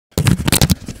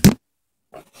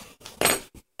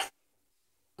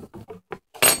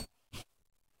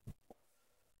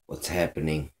what's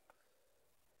happening.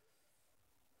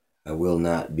 I will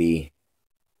not be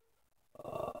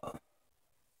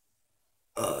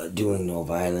uh, doing no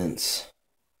violence.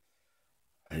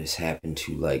 I just happen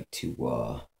to like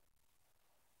to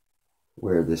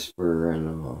wear this fur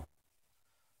and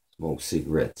smoke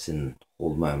cigarettes and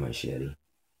hold my machete.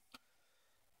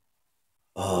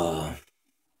 Uh,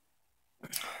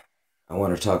 I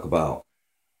want to talk about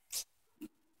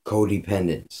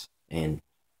codependence and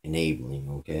enabling,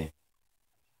 okay?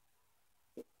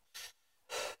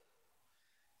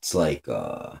 It's like,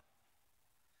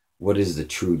 what is the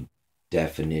true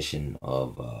definition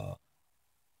of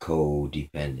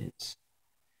codependence?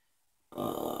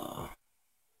 Uh,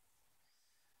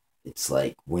 it's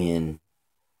like when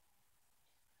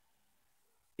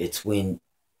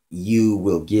you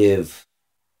will give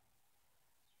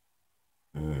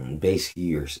basically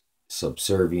your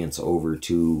subservience over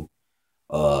to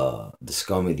the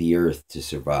scum of the earth to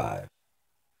survive.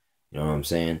 You know what I'm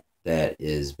saying? That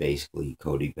is basically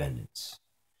codependence.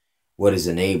 What is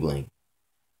enabling?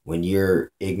 When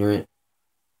you're ignorant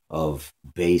of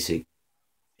basic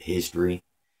history,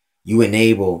 you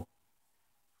enable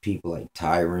people like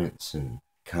tyrants and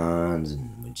cons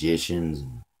and magicians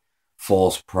and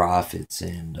false prophets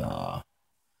and uh,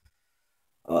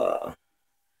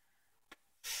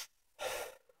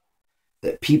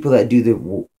 that people that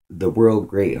do the world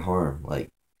great harm, like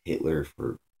Hitler,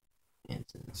 for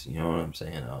instance. You know what I'm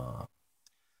saying?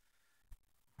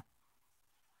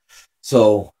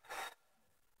 So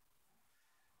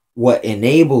what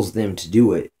enables them to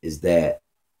do it is that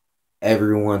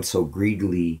everyone so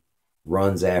greedily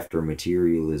runs after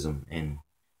materialism and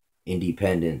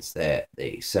independence that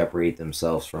they separate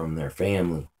themselves from their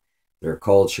family, their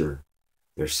culture,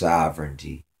 their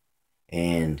sovereignty,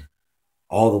 and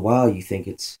all the while you think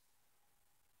it's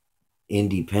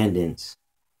independence.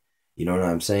 You know what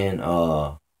I'm saying? In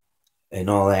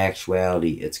all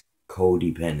actuality, it's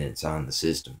codependence on the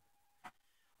system.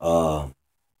 Uh,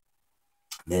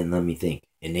 then let me think.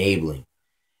 Enabling.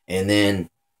 And then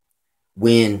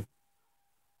when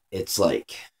it's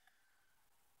like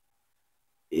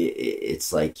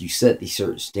it's like you set these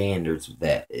certain standards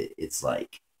that it's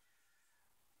like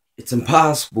it's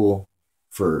impossible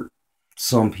for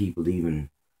some people to even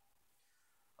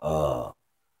uh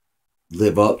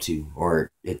live up to,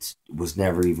 or it was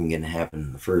never even going to happen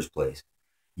in the first place.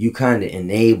 You kind of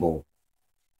enable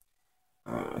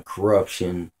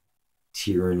corruption,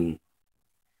 tyranny,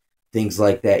 things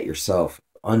like that yourself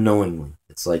unknowingly.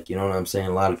 It's like, you know what I'm saying?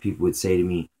 A lot of people would say to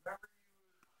me,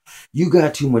 you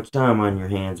got too much time on your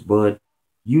hands, bud.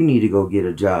 You need to go get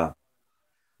a job.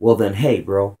 Well, then, hey,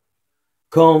 bro,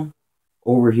 come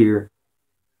over here.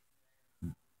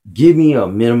 Give me a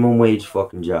minimum wage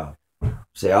fucking job.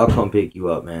 Say, I'll come pick you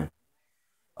up, man.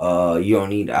 You don't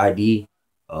need ID.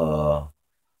 Uh,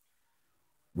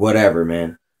 Whatever,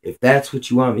 man. If that's what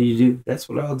you want me to do, that's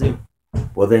what I'll do.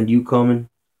 Well, then you come and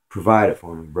provide it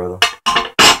for me, brother.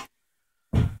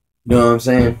 You know what I'm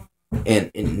saying?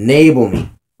 And enable me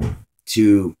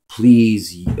to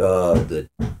please the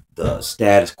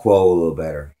status quo a little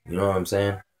better. You know what I'm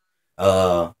saying? You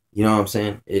know what I'm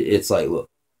saying? It's like, look,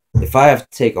 if I have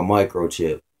to take a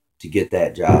microchip to get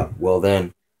that job, well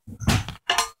then,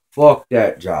 fuck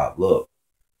that job. Look,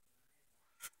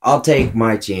 I'll take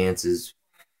my chances.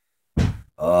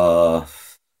 Uh,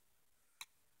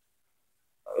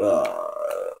 by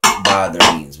other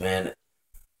means, man.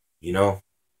 You know.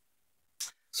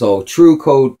 So true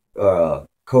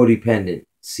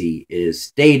codependency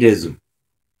is statism,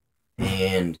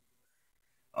 and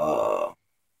uh,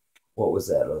 what was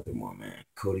that other one, man?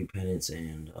 Codependence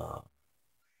and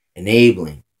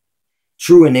enabling.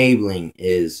 True enabling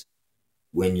is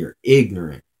when you're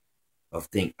ignorant of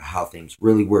how things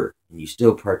really work, and you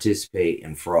still participate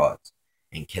in frauds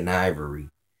and connivery.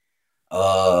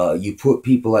 You put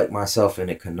people like myself in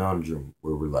a conundrum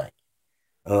where we're like,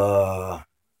 uh,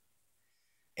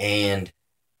 and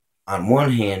on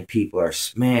one hand, people are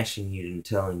smashing you and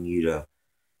telling you to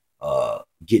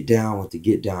get down with the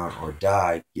get down or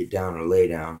die, get down or lay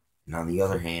down. And on the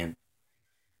other hand,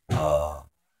 uh,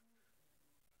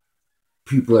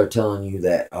 people are telling you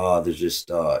that there's just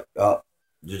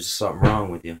something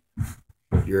wrong with you.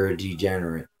 You're a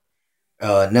degenerate.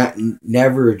 Not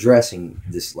never addressing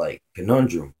this like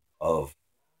conundrum of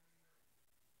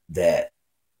that.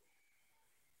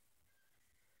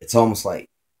 It's almost like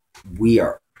we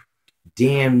are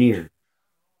damn near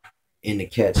in the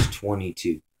catch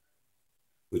 22,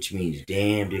 which means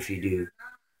damned if you do,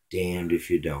 damned if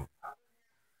you don't.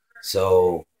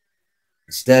 So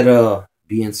instead of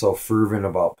being so fervent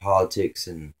about politics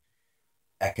and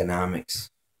economics,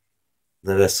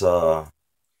 let us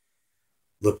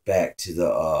look back to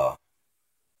the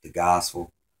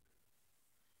gospel,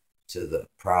 to the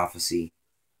prophecy,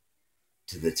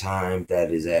 to the time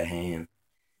that is at hand,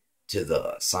 to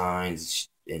the signs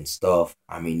and stuff.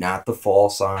 I mean, not the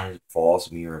false signs,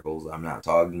 false miracles. I'm not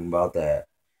talking about that.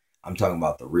 I'm talking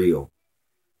about the real.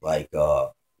 Like,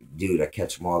 dude, I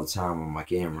catch them all the time on my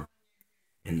camera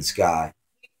in the sky.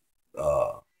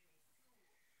 Uh,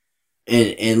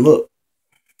 and look,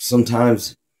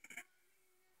 sometimes,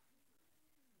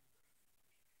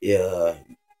 uh,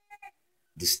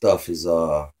 the stuff is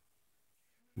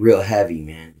real heavy,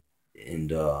 man, and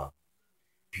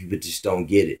people just don't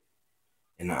get it.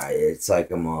 And it's like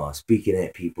I'm speaking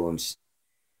at people, and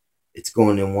it's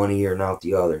going in one ear and out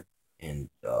the other, and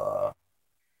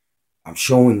I'm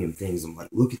showing them things. I'm like,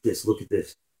 look at this, look at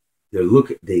this. They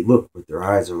look, but their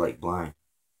eyes are like blind.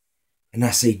 And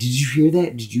I say, did you hear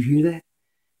that? Did you hear that?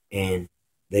 And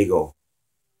they go,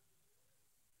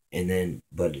 and then,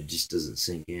 but it just doesn't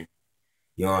sink in.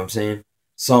 You know what I'm saying?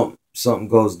 Something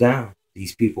goes down.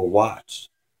 These people watch.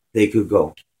 They could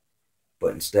go,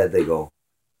 but instead they go.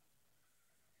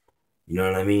 You know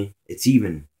what I mean? It's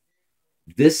even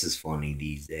this is funny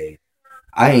these days.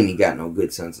 I ain't got no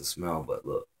good sense of smell, but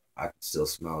look, I can still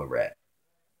smell a rat.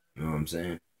 You know what I'm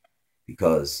saying?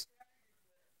 Because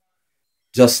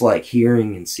just like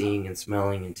hearing and seeing and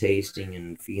smelling and tasting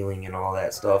and feeling and all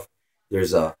that stuff,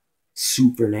 there's a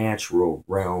supernatural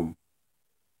realm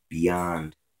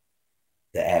beyond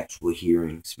the actual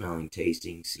hearing, smelling,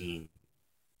 tasting, seeing,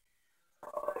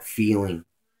 feeling.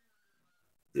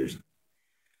 There's,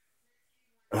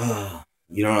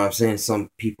 you know what I'm saying? Some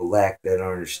people lack that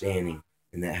understanding,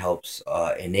 and that helps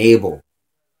enable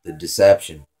the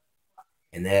deception,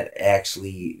 and that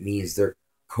actually means they're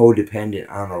codependent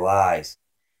on the lies.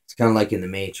 It's kind of like in the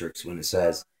Matrix when it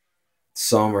says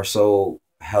some are so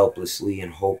helplessly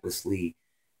and hopelessly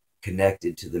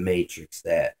connected to the Matrix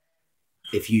that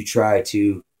if you try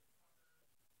to,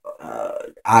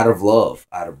 out of love,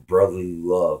 out of brotherly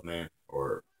love, man,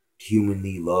 or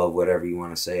humanly love, whatever you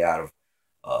want to say, out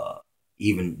of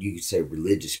even you could say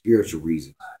religious, spiritual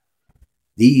reasons,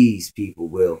 these people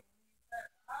will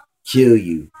kill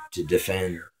you to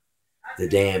defend the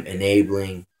damn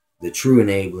enabling, the true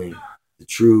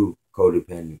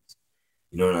codependence.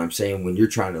 You know what I'm saying? When you're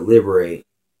trying to liberate,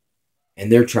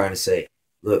 and they're trying to say,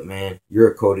 look, man, you're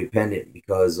a codependent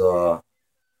because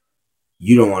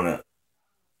you don't want to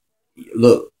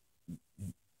look,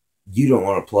 you don't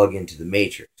want to plug into the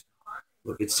matrix.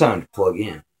 Look, it's time to plug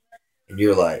in. And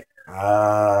you're like,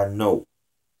 no,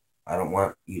 I don't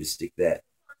want you to stick that.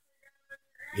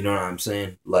 You know what I'm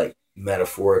saying? Like,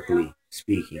 metaphorically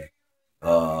speaking.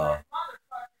 Uh,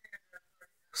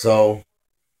 so,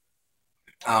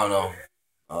 I don't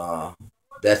know.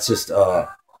 That's just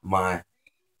my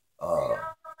uh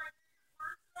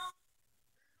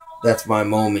that's my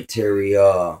momentary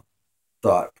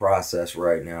thought process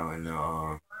right now, and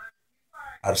I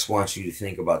just want you to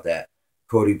think about that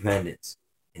codependence,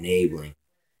 enabling.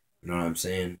 You know what I'm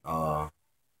saying?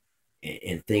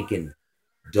 And thinking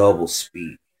double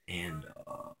speak, and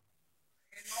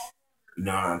you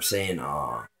know what I'm saying?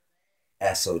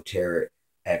 Esoteric,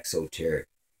 exoteric.